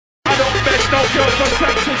no girl for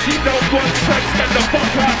sex and she don't want sex. Get the fuck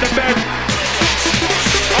out the bed.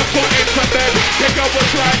 I got into bed. The girl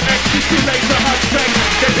was like X, she's too late to have sex.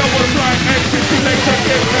 The girl was like X, she's too late to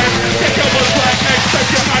get fed. The girl was like X,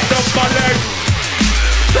 take your hand off my leg.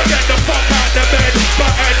 So get the fuck out the bed.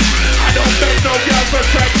 But X, I don't beg no girl for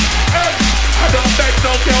sex. X, I don't beg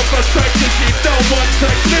no girl for sex and she don't want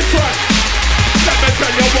sex. Listen, let me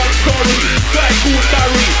tell you one story. Guy called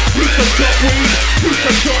Barry, used to shot weed, used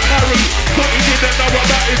to shot Harry. But he didn't know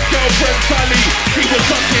about his girlfriend Sally. He was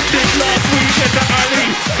sucking dick last week in the alley.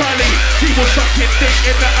 Sally, he was sucking dick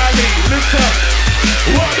in the alley. Listen,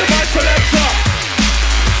 run the my selector,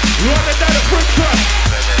 run it down the printer,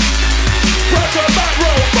 front to the back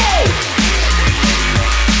row, go!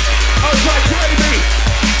 I was like, baby,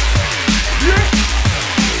 yeah,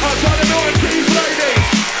 I was trying to know a keys lady.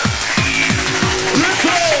 Let's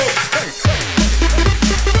go!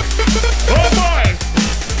 Oh boy!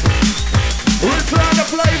 Return the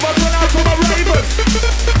flavors and out to my ravens.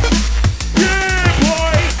 Yeah,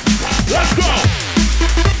 boy! Let's go!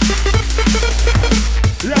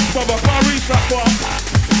 Yes, brother, can't reach that far.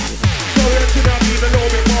 So let's see, I need a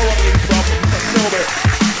little bit more of these, brother. A little bit.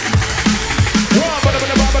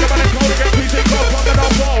 Get PC close, pop it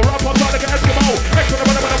up, roll. Rap on trying to get Eskimo. Eksman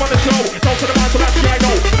on the show. Don't to the man, so that's the I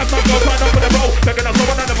know. That's not going right up for the road. They're gonna throw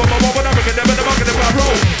another one, but never get them in the bucket if I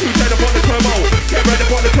roll. You say the ball is turbo. Get ready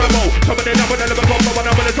for the turbo. Coming in up and then the ball, but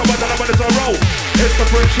I'm gonna turbo, then I'm gonna roll. It's the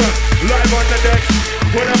friction, live on the decks.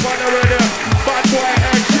 Put up on the rhythm. Bad boy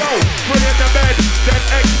X, yo. Put in the bed. Then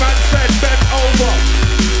Eksman said, bend over.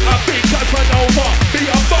 A big touch over. Be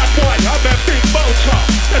a bad boy, I'm a big vulture.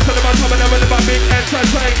 That's all about coming over my big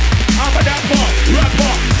entertain. I'm a dapper,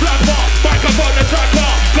 rapper, slapper, microphone the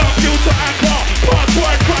tracker, computer hacker,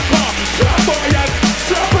 password cracker, flamboyant,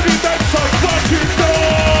 somebody make some fucking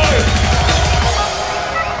noise!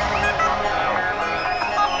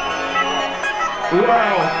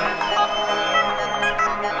 Wow.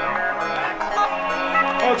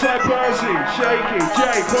 Outside Percy, Shaky,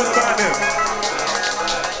 Jay, put about him.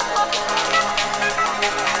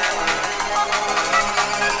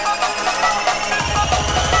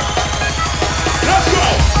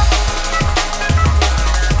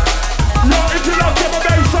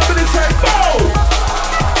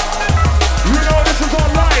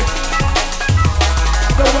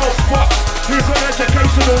 Here's an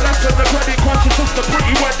educational lesson. The credit conscious is the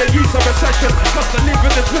pretty when the use of recession. Cause to live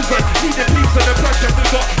in this prison, needing peace and depression. We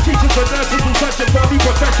got teachers and nurses who searching for new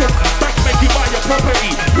professions. Banks make you buy your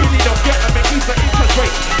property, really don't get them, increase the interest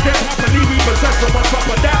rate. Then happily we possess them on top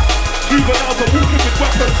of that. Juveniles are walking with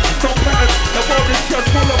weapons, don't patterns. The world is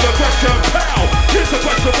just full of aggression. Pow! Here's a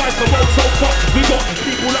question, why's the world so fucked? We got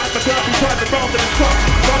people like the crowd who try to round in the truck.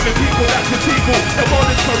 Robbing people, that's illegal. The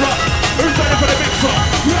world is corrupt. Who's ready for the mixer?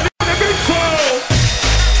 Ready for the mixer?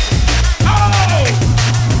 Oh!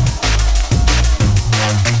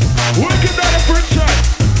 Working down the friction.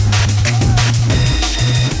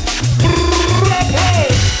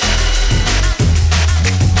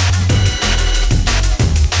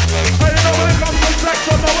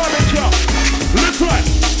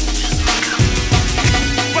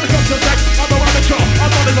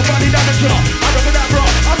 I'm a body damager, I rub it that raw.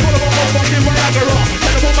 I call him a motherfucking Viagra.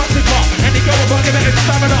 Terrible massacre, and he go about giving it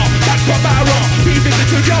stamina. That's what matter. He thinks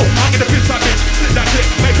it's yo, I'm gonna piss that bitch. Slip that clip,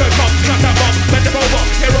 make her come, snap that bomb, bend him over,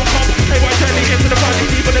 here I come. Hey, why jelly into the body,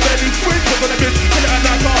 even the belly, switch for the bitch, hit it at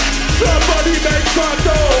that car. Somebody make some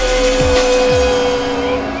noise.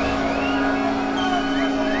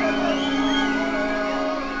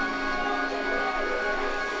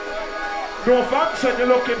 Northampton, you're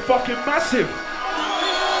looking fucking massive.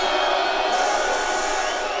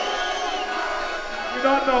 You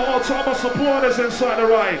don't know all time of supporters inside the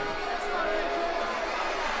ride.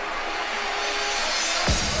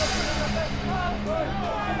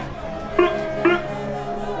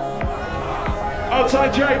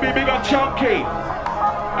 Outside JB, big up Chunky.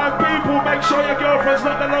 And people, make sure your girlfriend's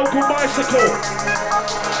not the local bicycle.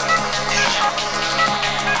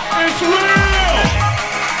 It's real!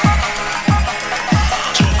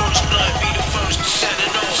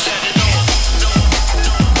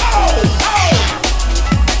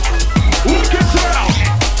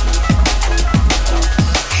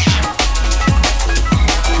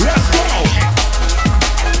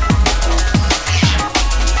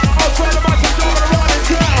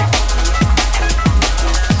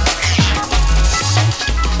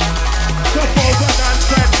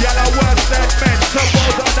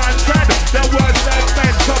 They're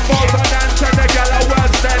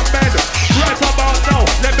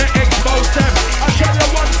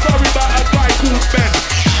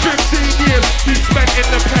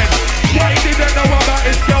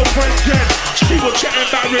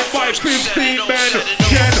by 15 men.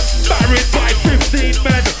 Jen, married by 15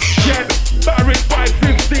 men. Jen, married by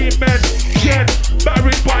 15 men. Jen,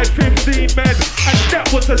 married by 15 men. And that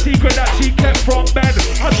was a secret that she kept from men.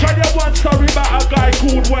 I'll tell you one story about a guy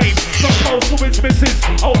called Wayne. Proposed to his missus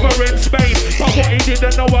over in Spain. But what he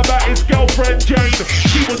didn't know about his girlfriend Jane.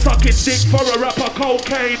 She was sucking dick for a rapper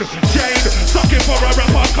cocaine. Jane, sucking for a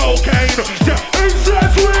rapper cocaine. Who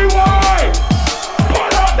says we why?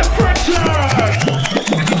 Put out the friction!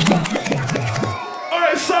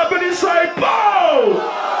 Alright, somebody say bow!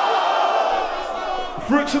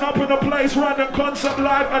 Friction up in the place, random concept,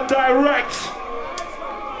 live and direct.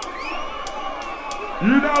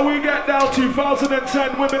 You know we get down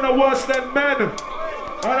 2010, women are worse than men.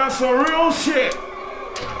 And that's the real shit.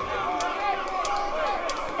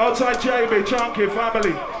 Outside JB, Chunky,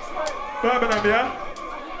 family. Birmingham, yeah?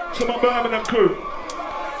 To my Birmingham crew.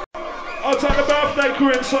 Outside the birthday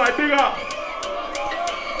crew inside, big up.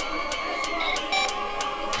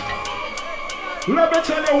 Let me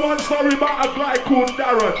tell you one story about a guy called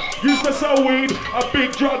Darren. Used to sell weed, a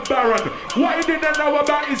big drug baron. What he didn't know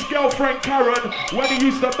about his girlfriend Karen, when he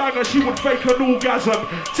used to bang her, she would fake an orgasm.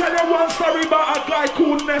 Tell you one story about a guy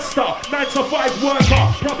called Nestor, 9-to-5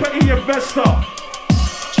 worker, property investor.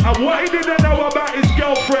 And what he didn't know about his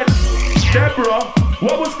girlfriend Deborah,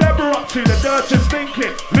 what was Deborah up to? The dirtiest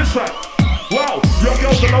thinking. Listen, wow, your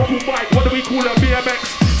girl's a local bike, what do we call her?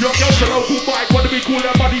 BMX. Your girl's a local bike, what do we call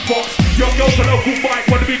her? Buddy Fox. Your girl's a local bike,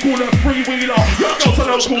 what do we call her? Freewheeler. Your girl's a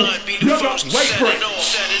local. Your girl, wait for it.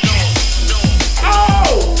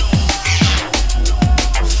 Oh!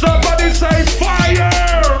 Somebody say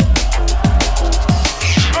fire!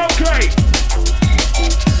 Okay.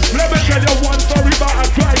 Let me tell you one story about a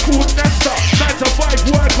guy called Nestor, 9-to-5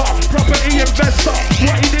 worker, property investor.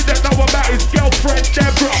 What he didn't know about his girlfriend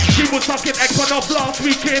Deborah. She was sucking Eksman off last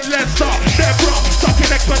week in Leicester. Deborah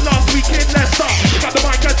sucking Eksman last week in Leicester. Got the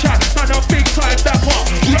mic and chat, and a big time dapper,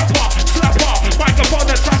 rapper, slapper,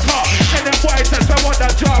 microphone attacker. And them boys says I want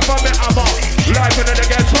that job from the hammer. Life in the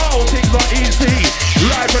ghetto, things not easy.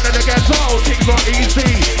 Life in the ghetto, things not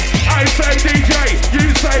easy. I say DJ,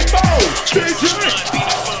 you say Bo.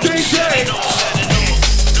 DJ.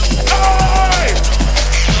 Alright!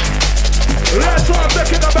 Let's start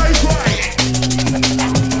taking the bass line.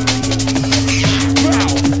 Wow.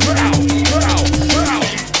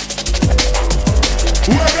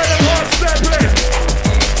 We're gonna hard step in.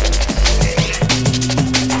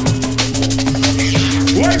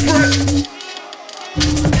 Wait for it.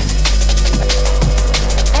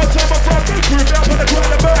 I'll tell my front big group down for the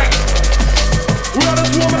ground and back. We're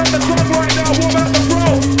just warm at the top right now, warm at the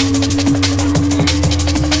front.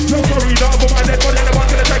 No sorry, no, but my neck on the one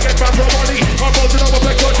gonna take it back from money. I'm holding over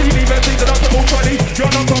black body, even things that I'm so funny.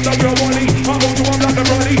 You're not on the real money. I'm going to one like a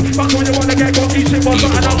runny. But when you wanna get cocky, shit was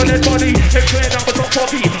not another dead body. It's clear now, but not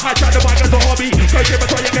cocky. I tried the mic as a hobby. Cause you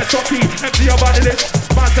before you get cocky. Empty your body list.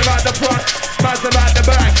 Massive at the front, massive at the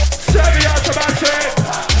back. Semi-automatic.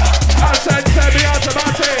 I said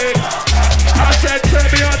semi-automatic. I said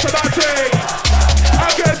semi-automatic. I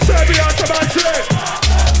get semi-automatic.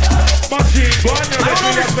 Machine gun, you're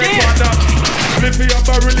making a big wonder. Lithium,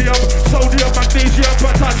 beryllium, sodium, magnesium,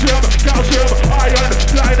 potassium, calcium, iron,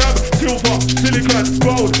 platinum, silver, silicon,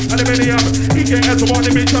 gold, aluminium. He gets as one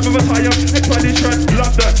image of a Messiah. Expedition,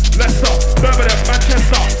 London, Leicester, Birmingham,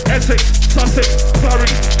 Manchester, Essex, Sussex, Surrey,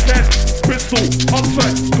 Kent, Bristol,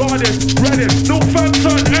 Oxford,